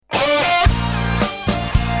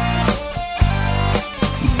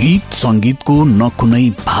गीत संगीतको न कुनै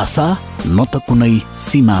भाषा न त कुनै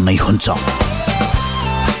सीमा नै हुन्छ।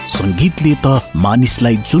 संगीतले त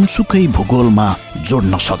मानिसलाई जुनसुकै भूगोलमा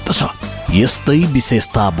जोड्न सक्दछ। यस्तै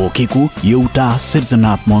विशेषता बोकेको एउटा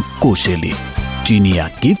सृजनात्मक कोशेली चिनिया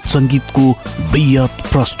गीत संगीतको बृहत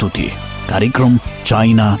प्रस्तुति कार्यक्रम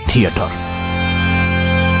चाइना थिएटर।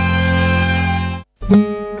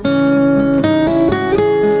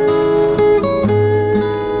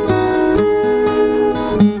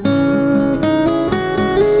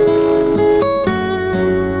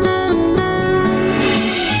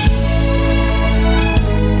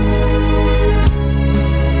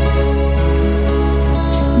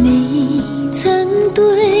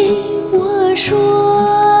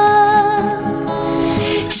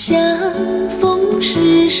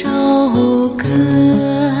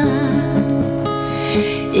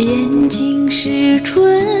眼睛是春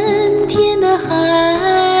天的海，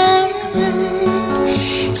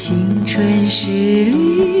青春是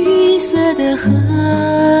绿色的河。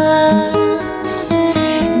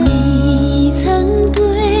你曾对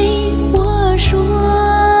我说，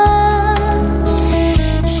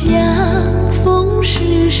相逢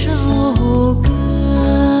是首歌。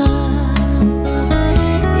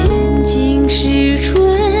眼睛是春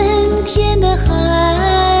天的海，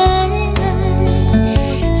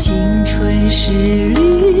是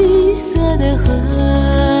绿色的河，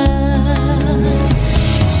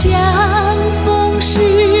相逢是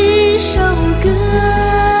首歌，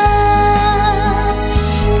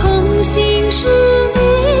同行是你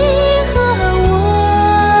和我，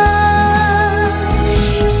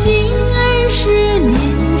心儿是年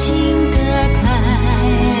轻的太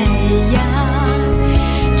阳，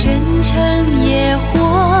真诚也活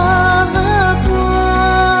泼。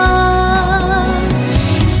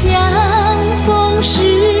是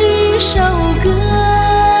首歌，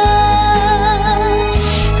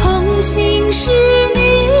同行是你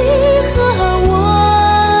和我，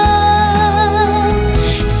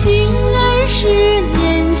心儿是年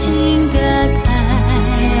轻的太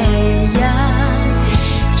阳，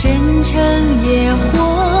真诚也活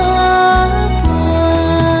泼。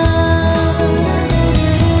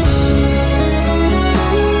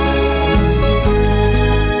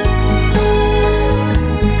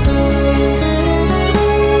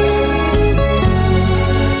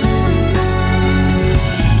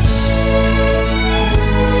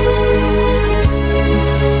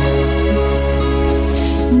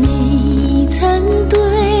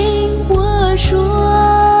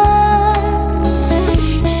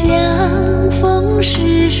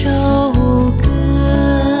是首歌，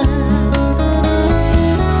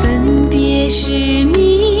分别是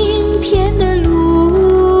明天的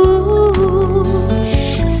路，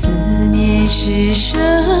思念是生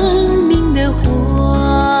命的火，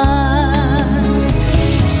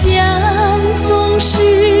相逢是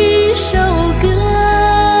首歌，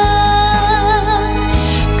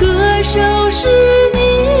歌手是你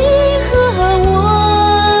和我，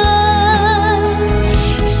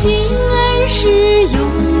心儿是永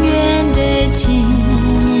远的琴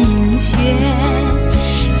弦，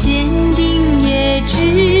坚定也执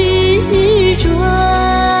着，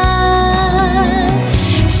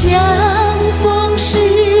相逢是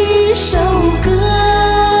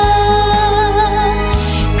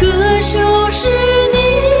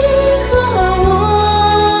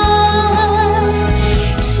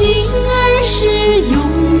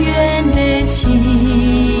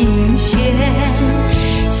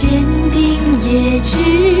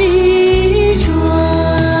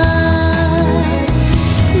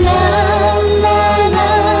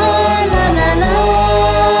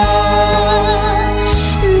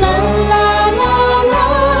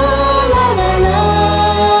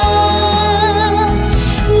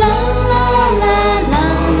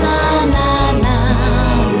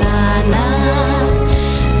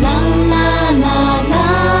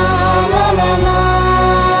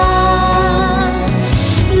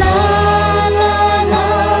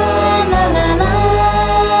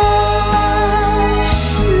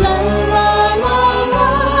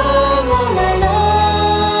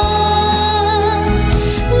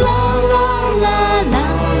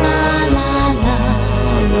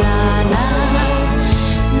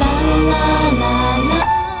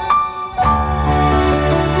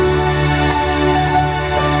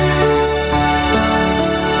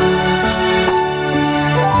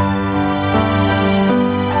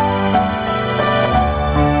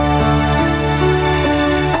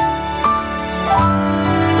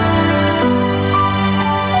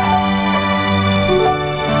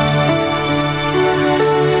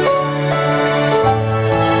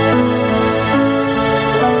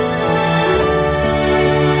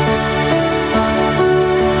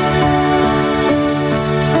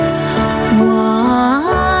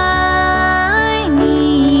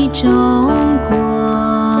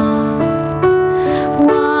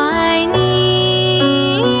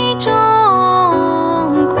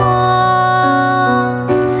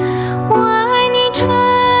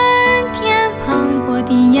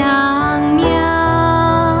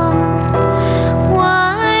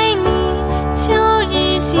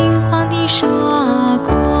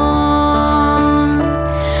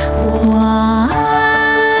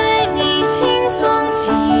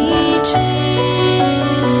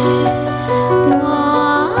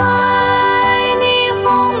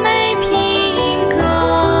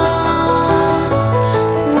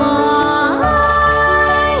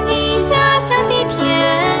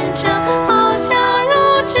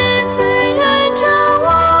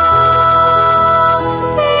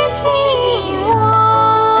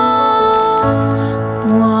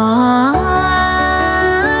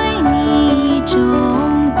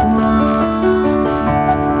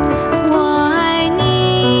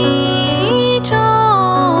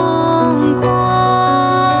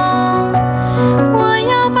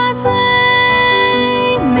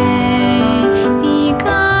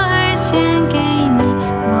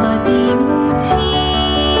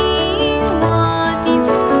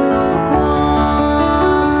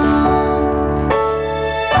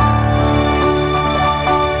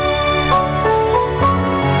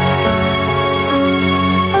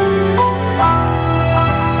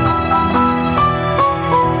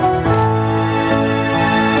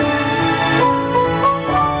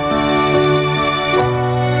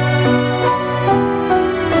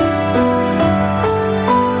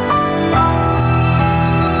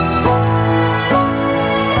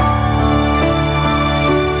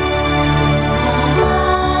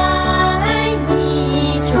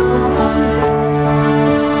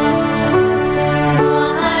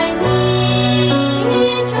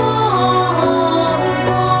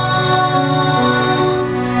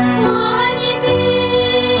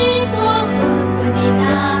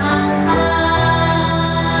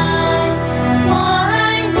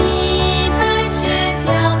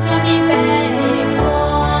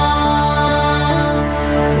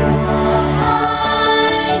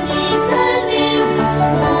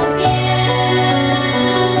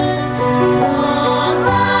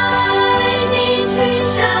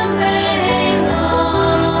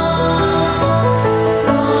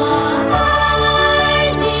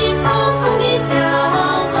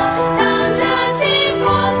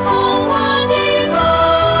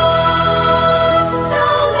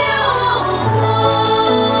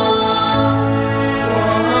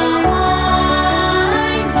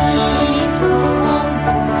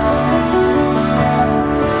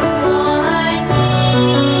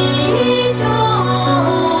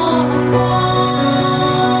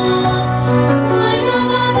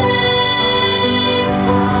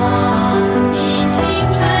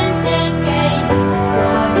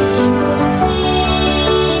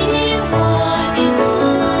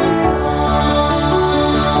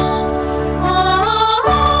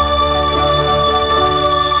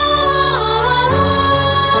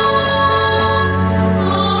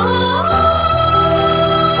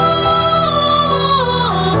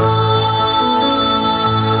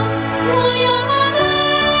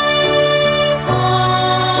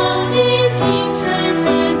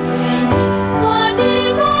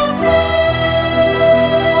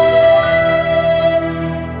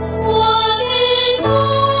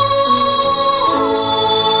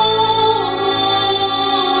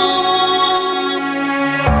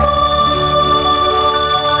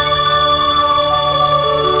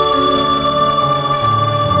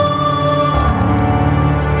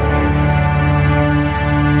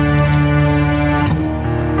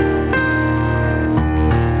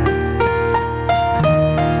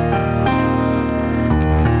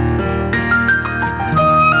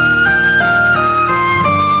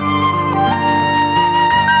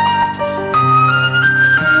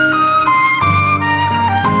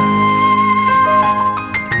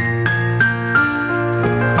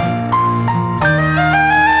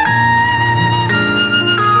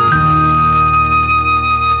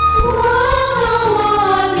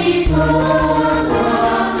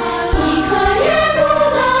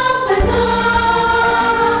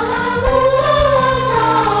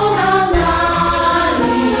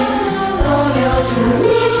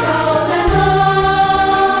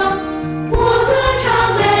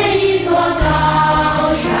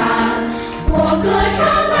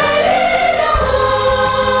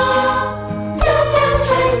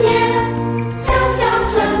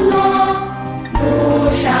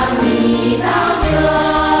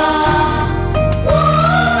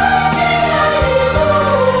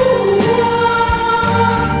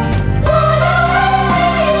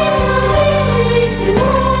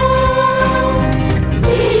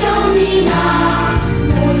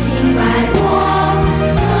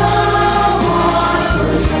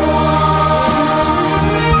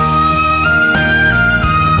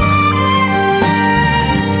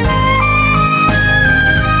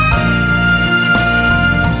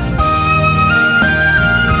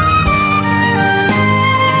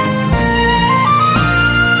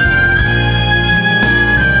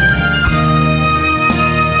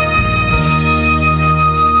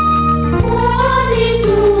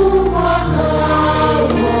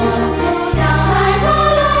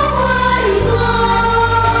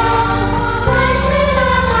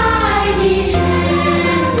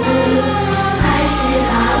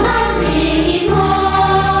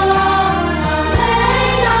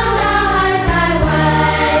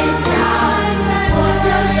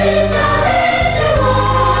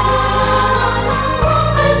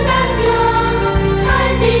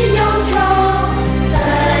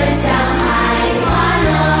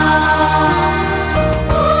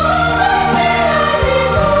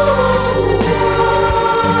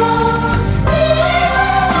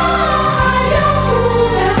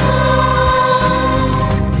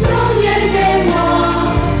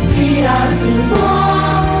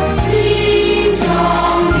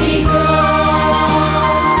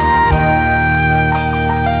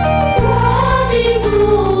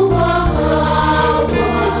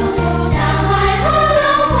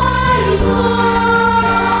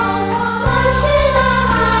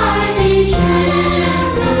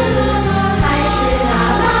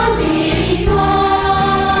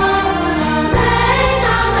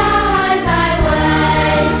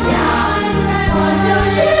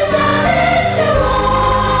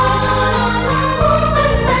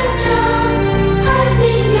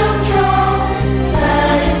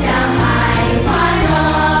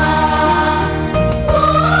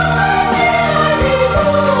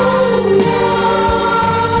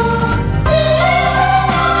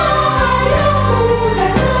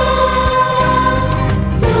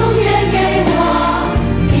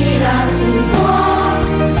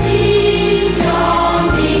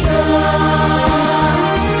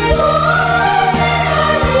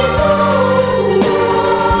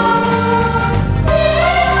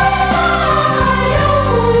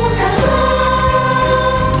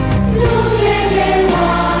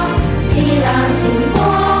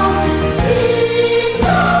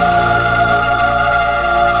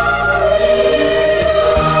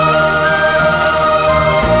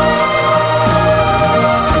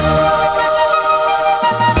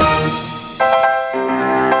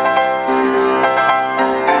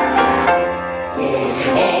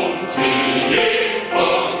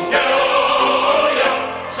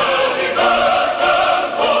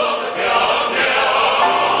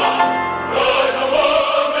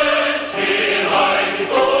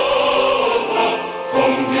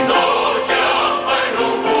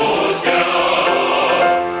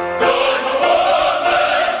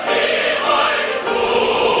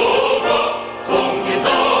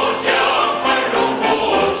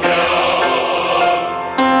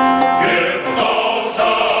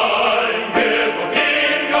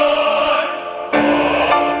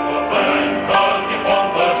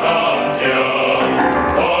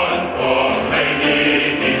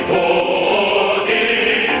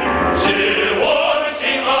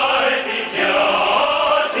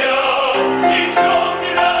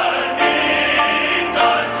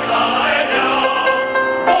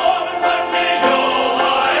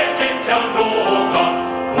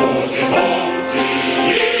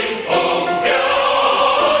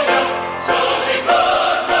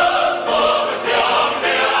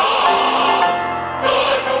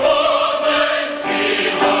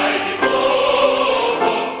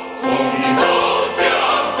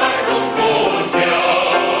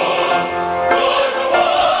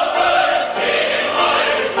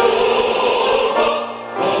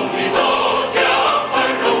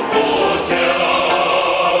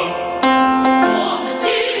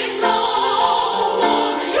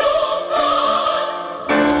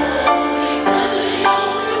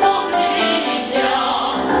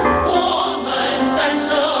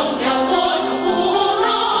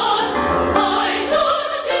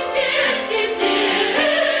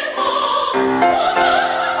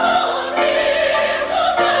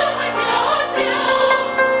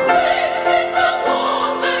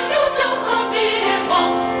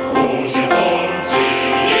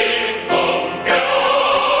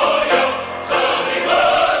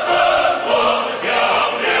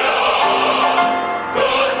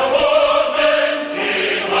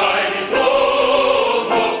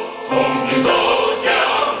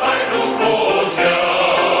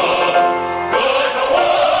歌唱我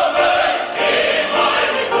们亲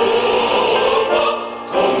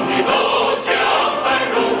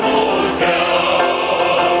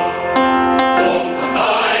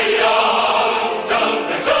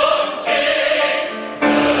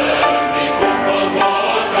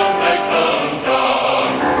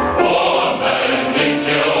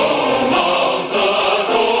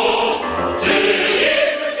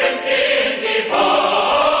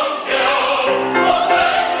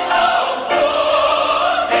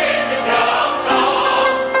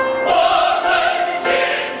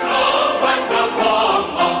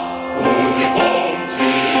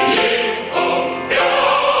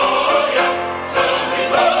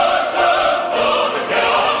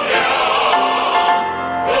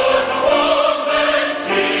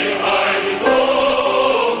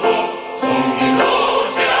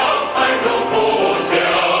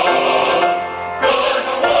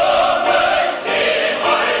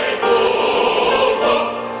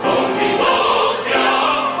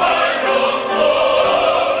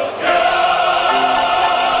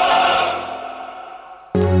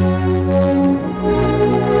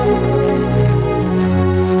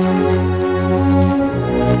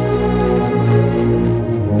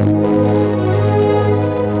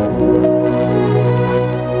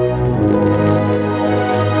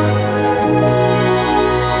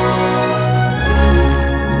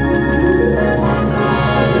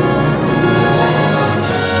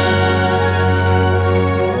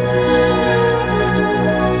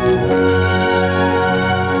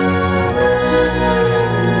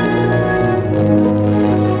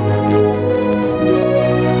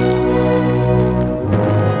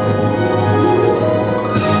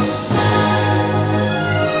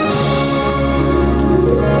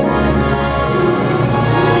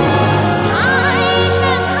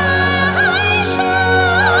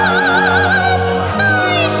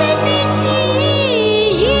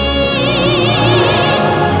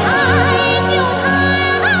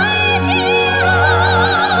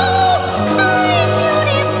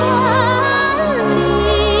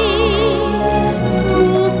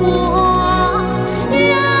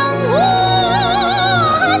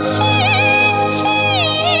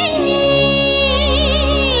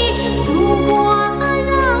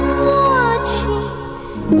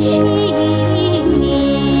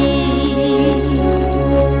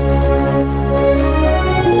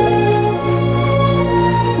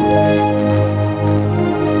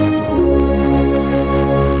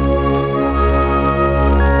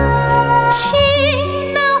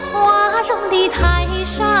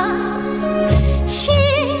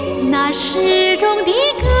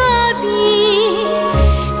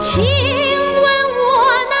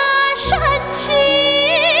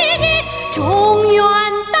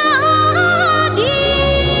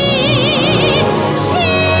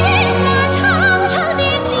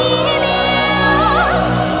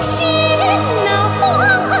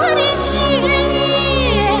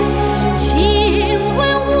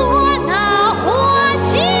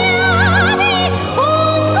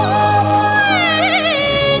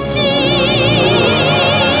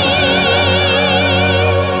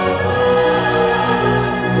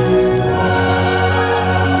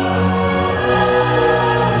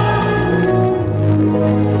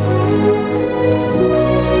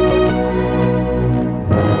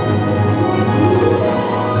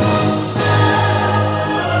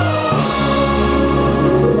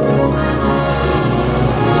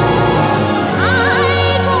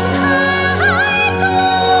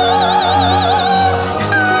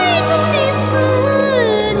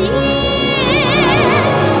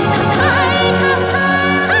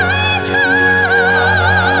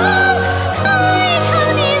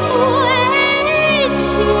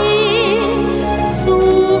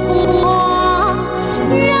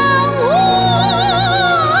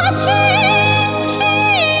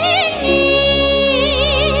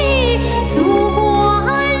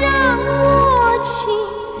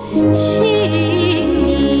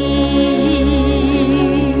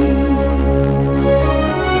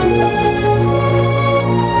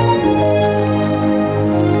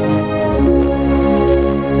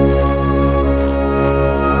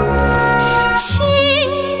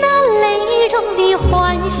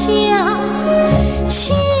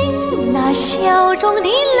笑中的泪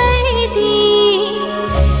滴，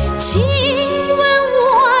亲吻我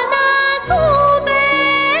那祖辈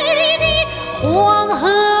的黄河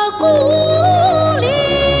故里，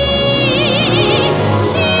亲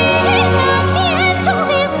那田中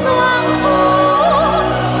的酸苦，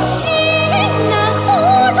亲那苦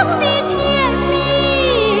中的甜蜜，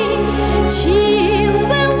亲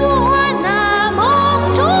吻我那梦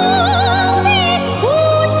中的无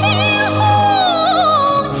限红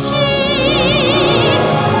旗。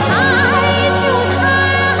太久太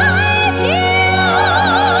久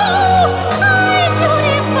太久的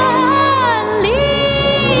分离，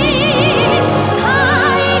太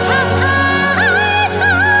长太长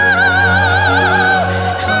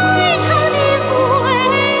太长的归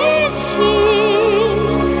期，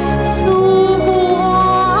祖国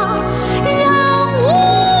让我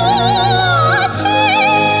轻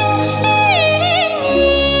轻忆，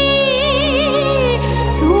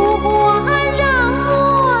祖国让我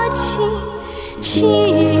轻轻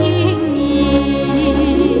忆，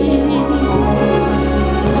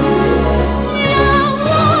让我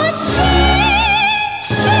轻轻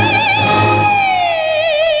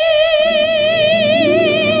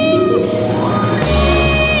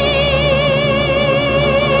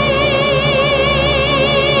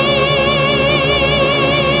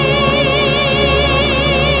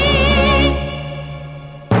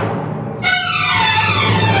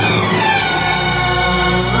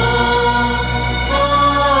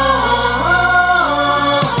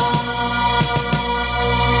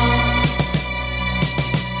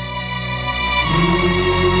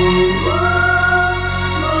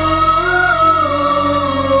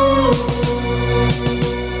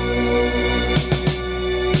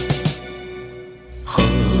河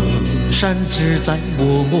山只在我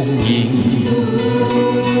梦萦，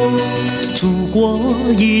祖国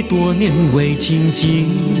已多年未亲近。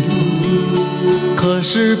可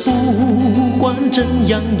是不管怎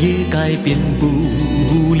样也改变不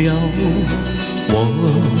了我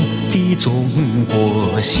的中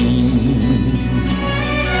国心。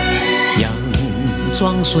洋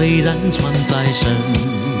装虽然穿在身，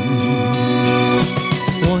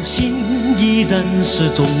我心依然是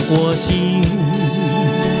中国心。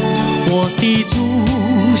我的祖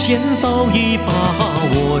先早已把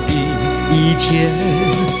我的一切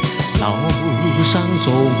烙上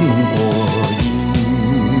中国印。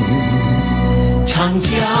长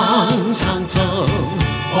江、长城、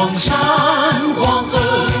黄山、黄河，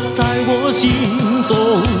在我心中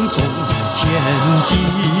前进。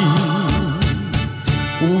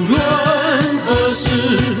无论何时，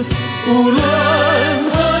无论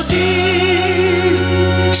何地，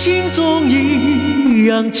心中一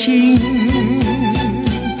样情，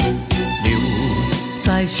流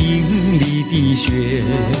在心里的血，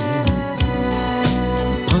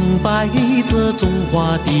澎湃着中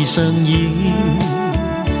华的声音。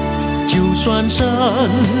就算身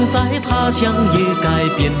在他乡，也改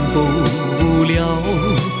变不了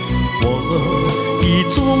我的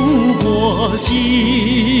中国心。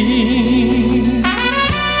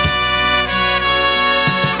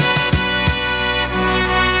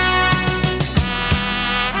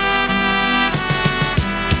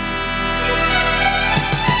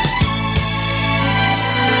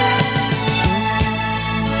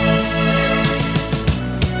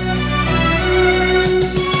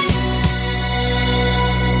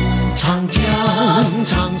长江、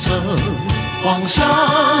长城、黄山、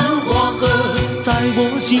黄河，在我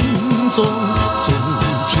心中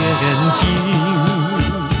前进。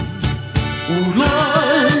无论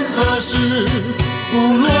何时，无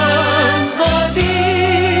论何地，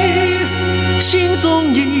心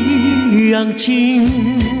中一样情，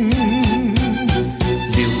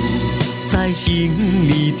流在心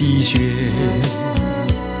里的血，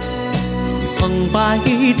澎湃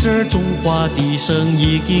着中华的声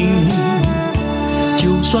音。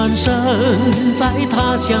就算身在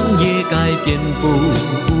他乡，也改变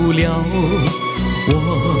不了我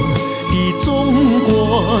的中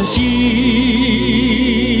国心。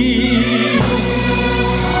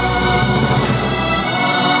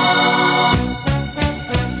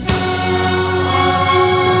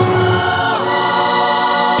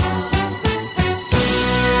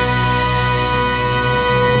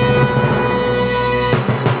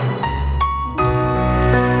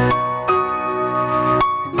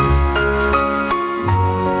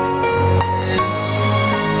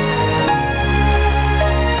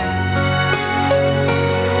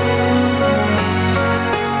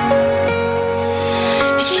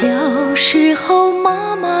小时候，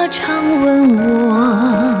妈妈常问我，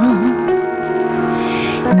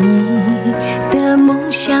你的梦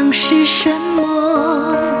想是什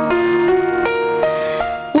么？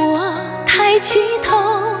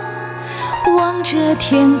着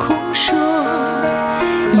天空说，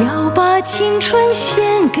要把青春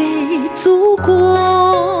献给祖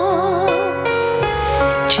国。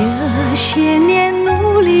这些年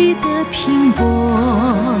努力的拼搏，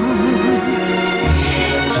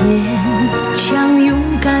坚强勇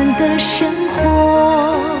敢的生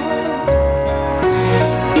活，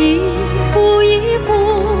一步一步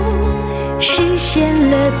实现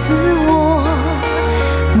了自我，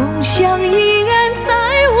梦想依然在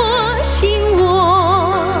我心窝。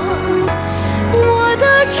我的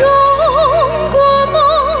中国梦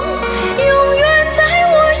永远在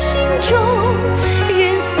我心中，任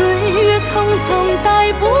岁月匆匆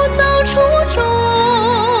带不走初衷。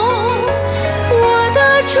我的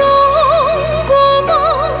中国梦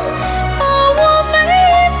把握每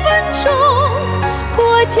一分钟，国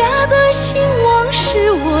家的兴亡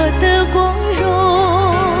是我的光荣。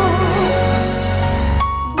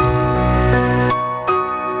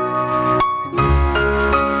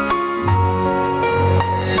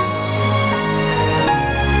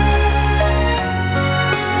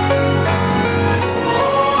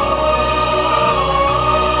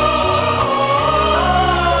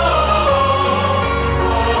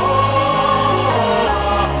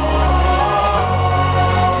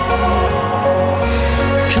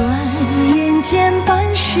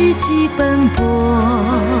世纪奔波，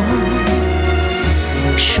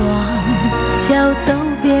双脚走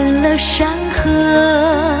遍了山河，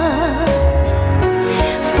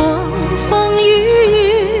风风雨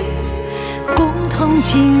雨共同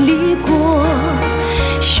经历过，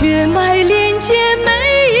血脉连接每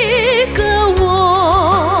一个我。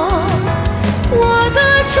我的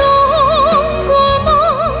中国梦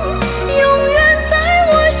永远在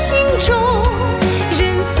我心中，任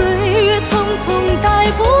岁月匆匆带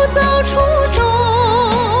不走初衷。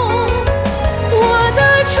我的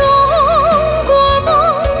中国梦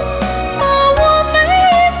把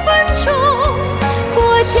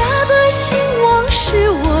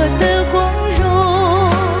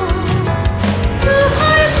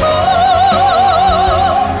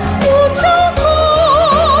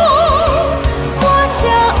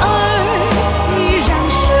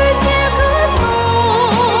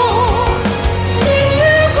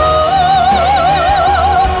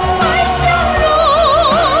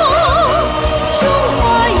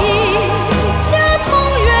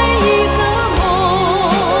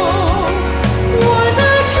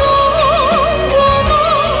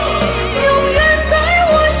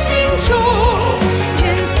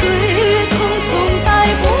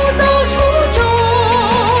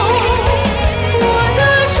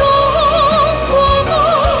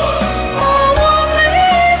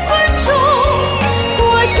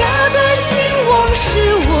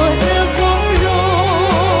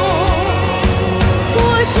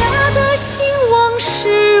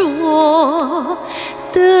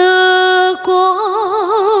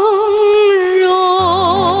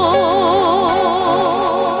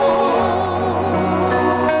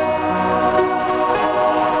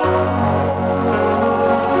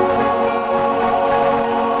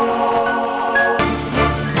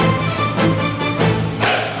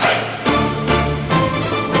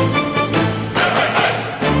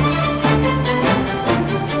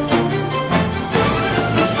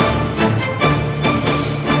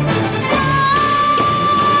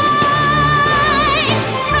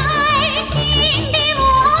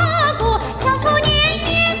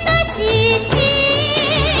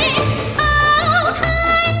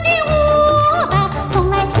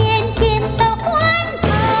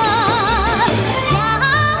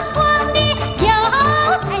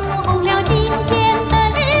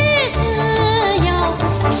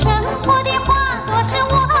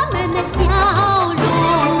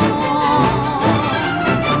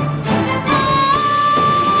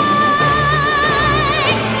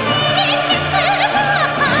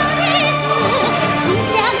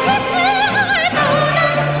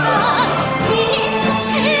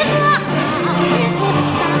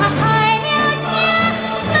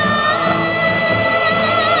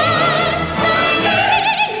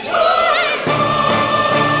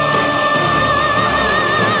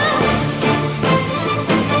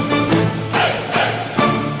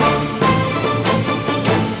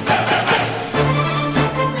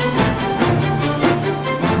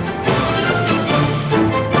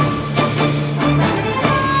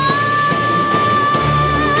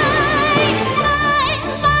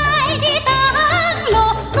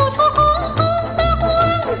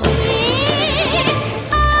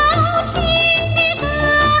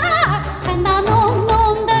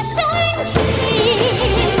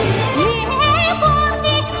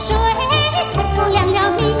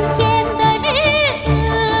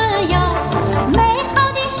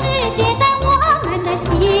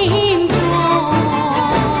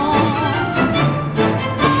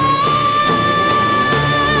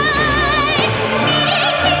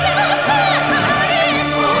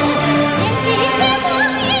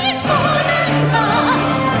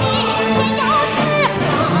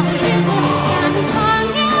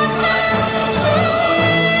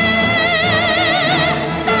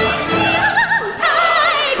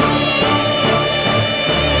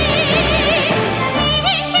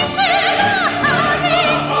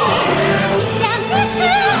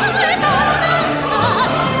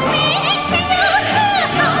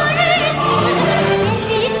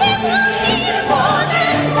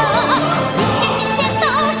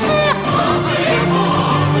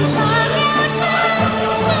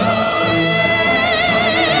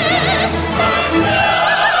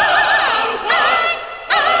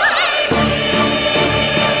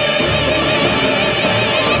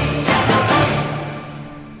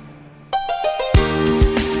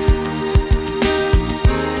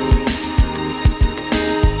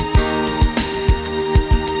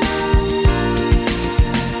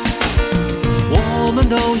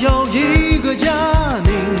都有一个家，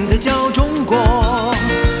名字叫中国。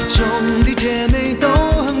兄弟姐妹都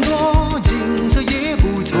很多，景色也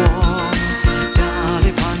不错。家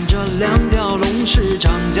里盘着2条龙，是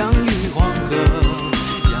长江与黄河。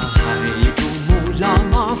呀，海珠穆朗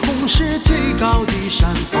玛峰是最高的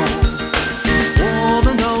山峰。我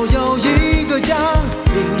们都有一个家，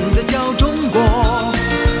名字叫中国。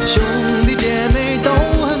兄弟姐妹都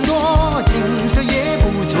很多，景色也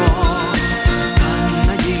不错。看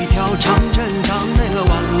那一条长城长那个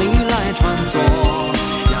万里来穿梭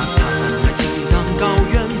呀，看那青藏高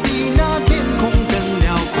原比那天空更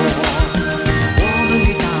辽阔。我们的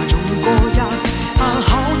大中国呀，好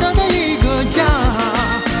大的一个家，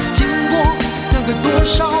经过那个多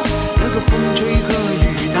少那个风吹和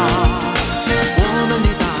雨打。我们的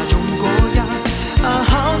大中国呀，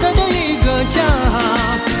好大的一个家，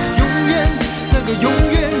永远那个永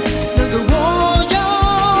远那个我要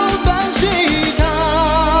伴随它。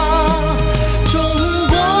中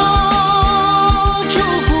国祝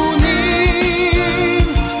福你，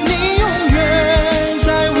你永远在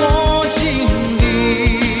我心里。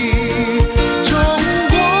中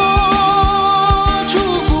国祝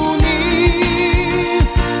福你，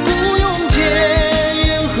不用千言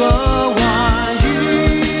和万语。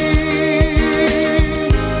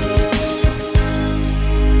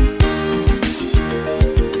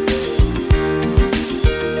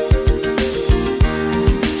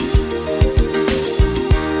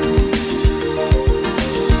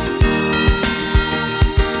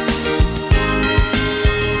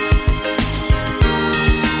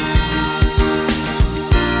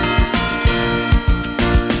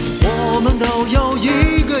我们都有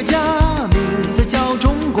一个家，名字叫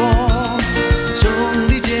中国。兄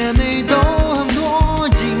弟姐妹都很多，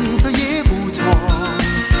景色也不错。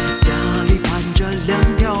家里盘着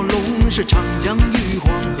2条龙，是长江与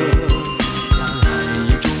黄河。呀，海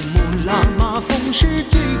珠穆朗玛峰是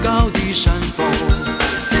最高的山峰。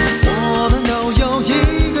我们都有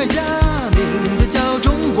一个家，名字叫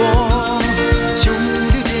中国。兄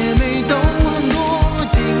弟姐妹都很多，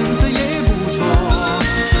景色也不错。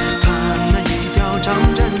看那一条长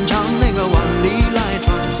城长那个万里来穿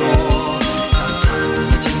梭呀，看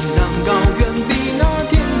那青藏高原比那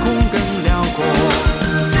天空更辽阔。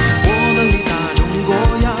我们的大中国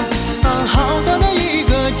呀，好大的一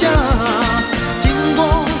个家，经过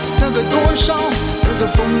那个多少那个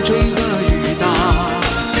风吹和雨打。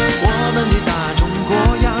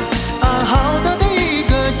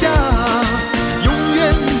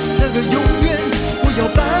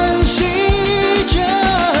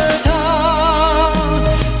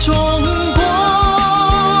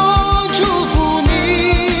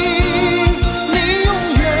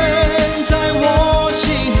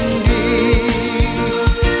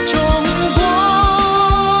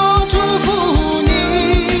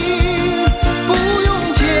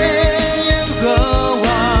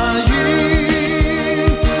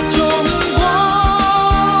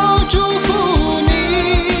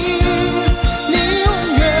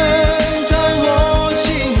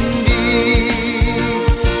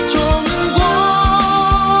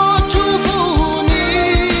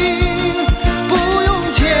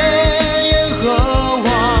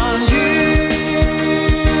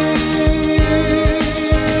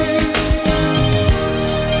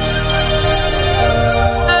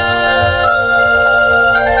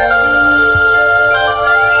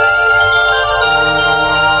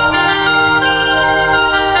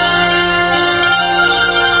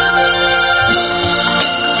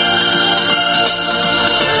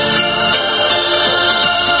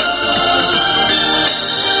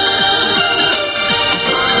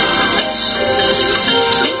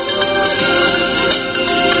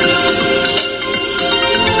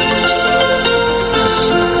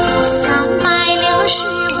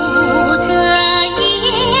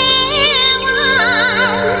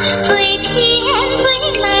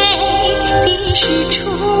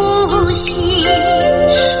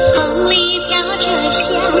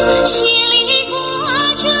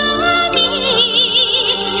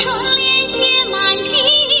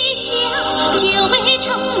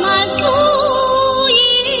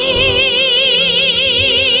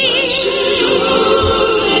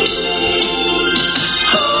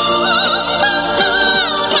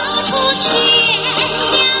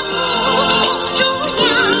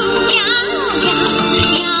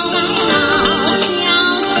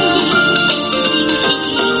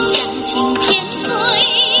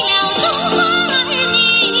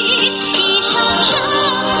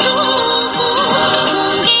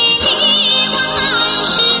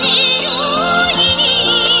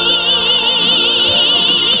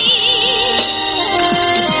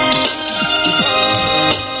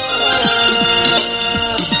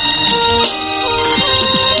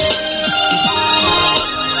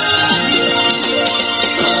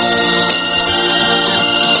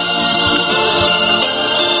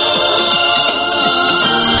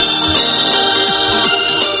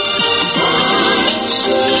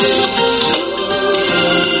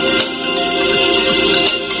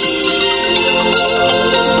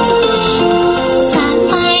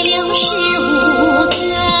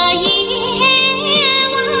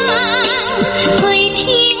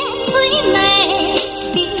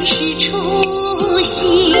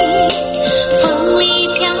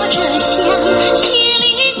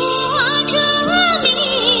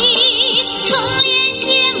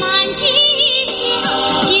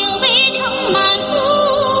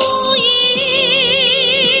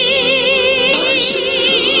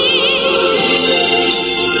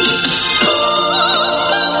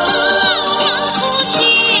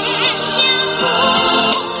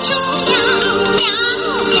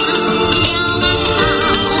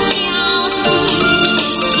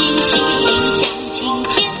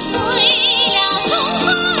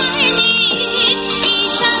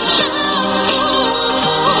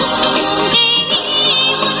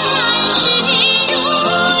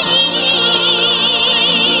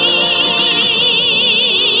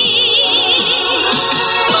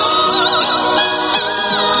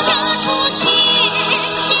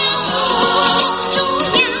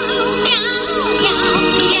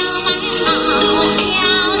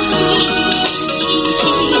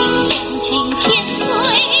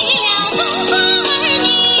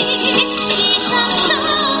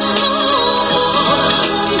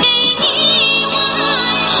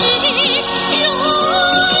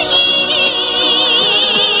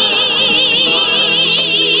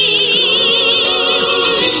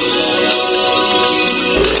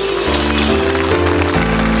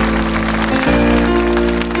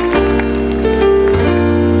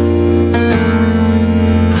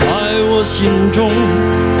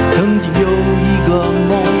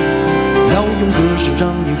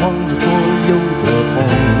忘了所有的痛。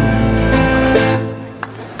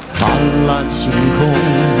灿烂星空，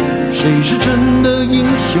谁是真的英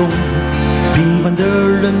雄？平凡的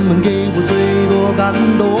人们给我最多感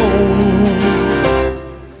动。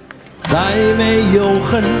再没有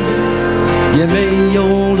恨，也没有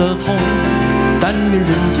了痛，但愿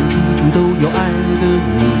人间处处都有爱的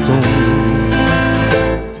影踪。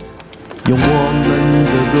用我们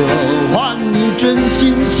的歌换你真心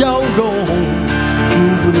笑容，祝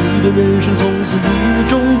福你的人生从此与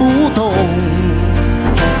众不同。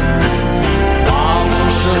把我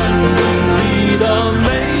生命里的每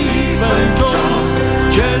一分钟，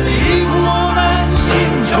全力以赴我们心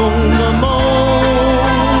中的梦。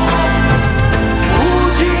不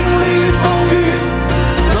经历风雨，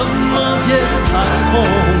怎么见彩虹？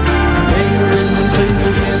没有人能随随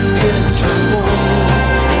便便成功。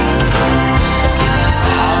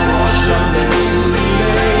生命里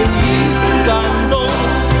每一次感动，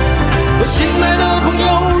和心爱的朋友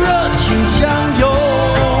热情相拥，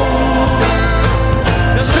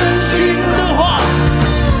让真心的话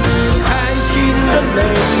和开心的泪，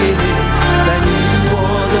在你我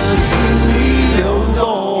的心里流动。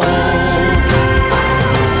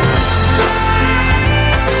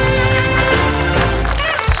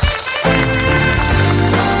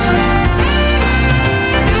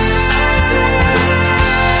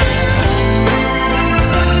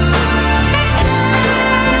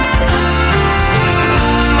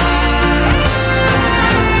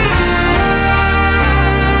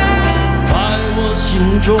心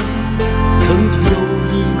中曾经有一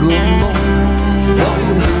个梦，要用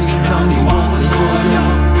眼神让你忘了所有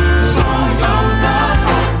的痛。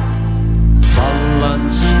灿烂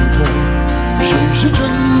星空，谁是真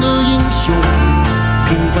的英雄？平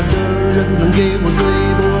凡的人们给我最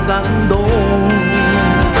多感动。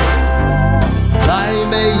再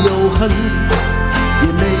没有恨，也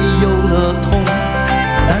没有了痛，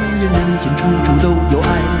但愿人间处处都有爱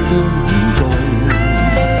的影踪。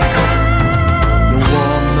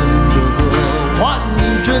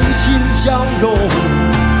真心笑容，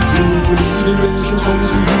祝福你的人生从此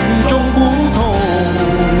与众不同。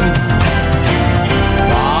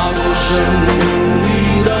把我生命里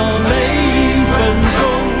的每一分钟，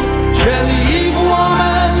全力以赴我们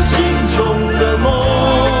心中的梦。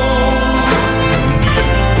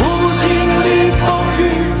不经历风雨，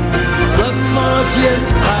怎么见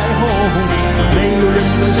彩虹？没有人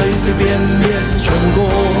能随随便便成功。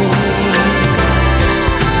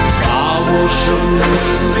我生命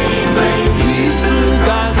里每一次感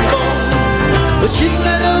动，和心爱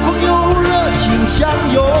的朋友热情相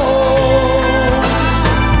拥，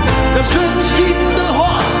让真心的话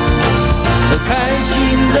和开心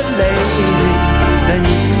的泪，在你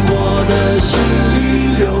我的心里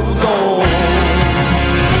流动。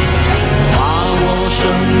把我生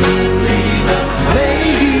命里的每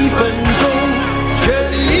一分钟，全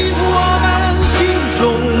力以赴我们心中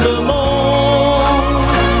的梦。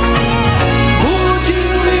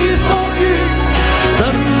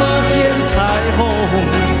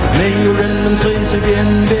没有人能随随便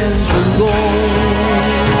便成功。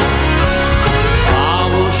把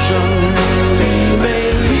我生命里每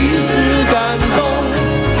一次感动，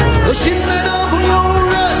和心爱的朋友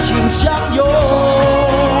热情相拥，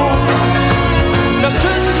让真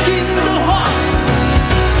心的话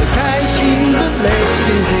和开心的泪，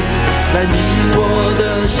在你我的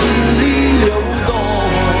心里流动。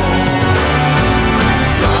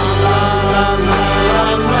啦啦啦啦啦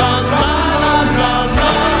啦啦啦。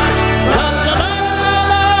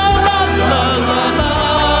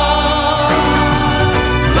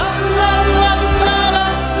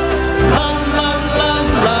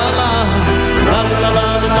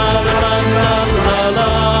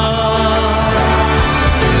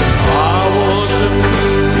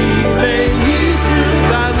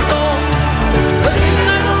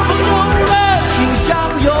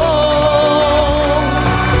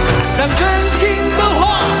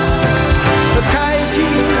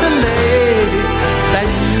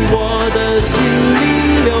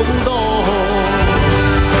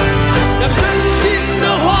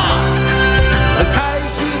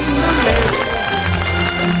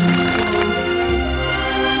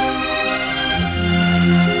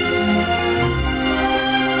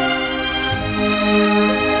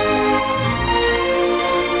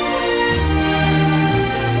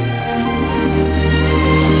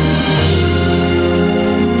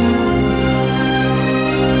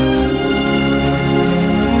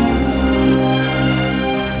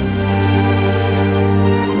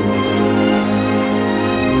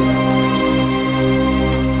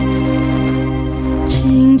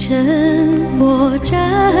清晨，我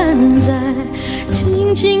站在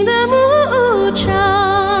青青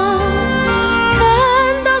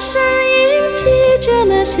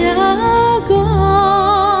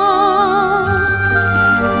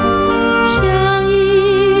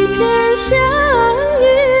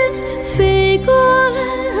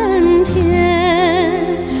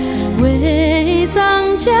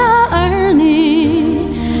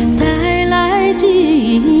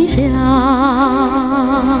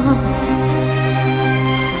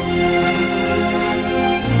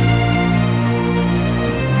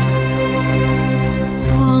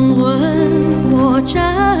黄昏，我站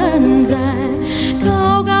在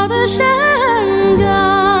高高的山岗，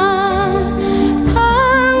盼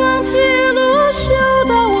望铁路修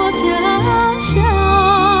到我家乡。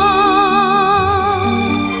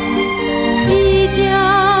一条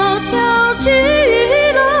条巨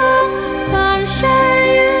龙翻山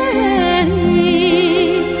越岭，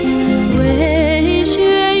为雪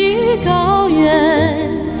与高原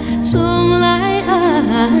送来安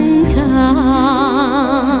康。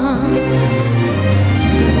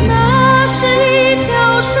那是一条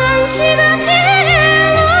神奇的铁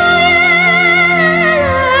路耶，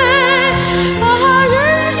把人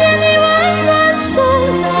间的温暖送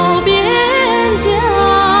到边疆。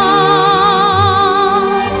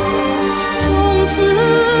从此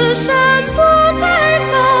山不再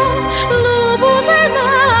高，路不再漫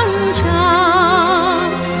长，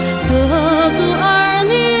各族儿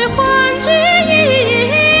女欢聚一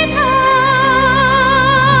堂。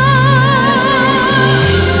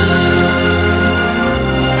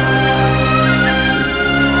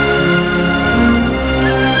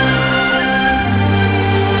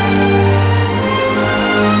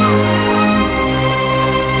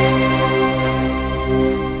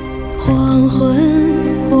黄昏，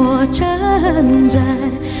我站在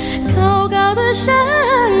高高的山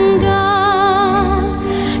岗，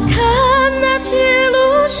看那铁路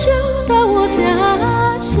修到我家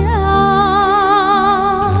乡。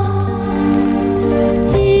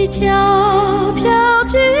一条条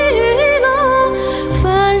巨龙翻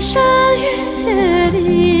山越岭，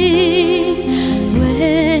为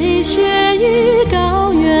雪与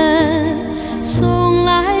高原送来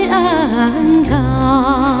安康。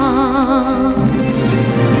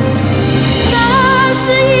那是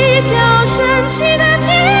一条神奇的铁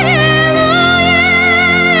路耶，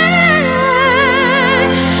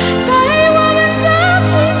带我们走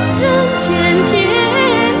进人间天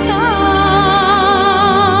堂。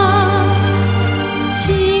顷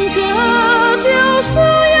刻就速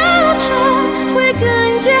悠长，会更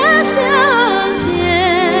加香甜，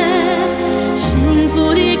幸福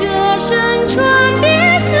的歌声传遍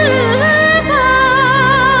四方。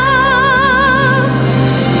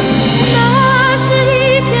那是一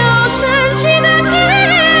条神奇的铁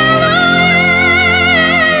路耶，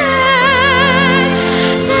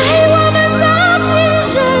带我们走进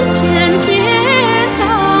人间天堂。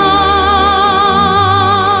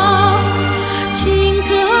顷刻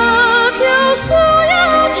就速悠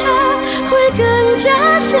长，会更加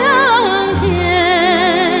香甜，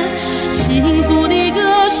幸福的歌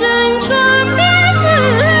声传遍四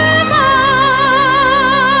方，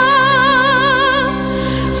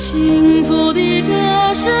幸福的歌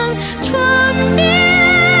声传遍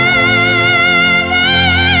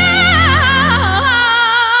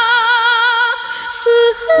四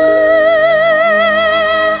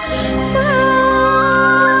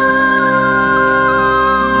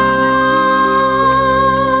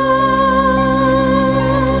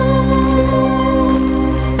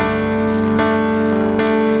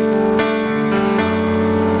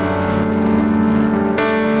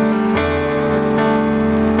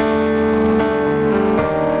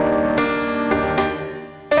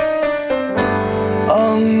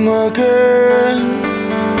红毛鸡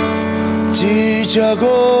一只500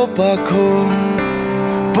块，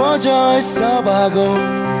半只的350，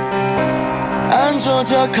安怎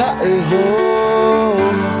才较会好？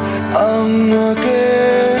红毛鸡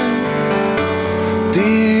伫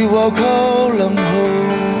外口人好，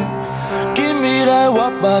今暝来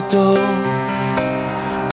我巴肚。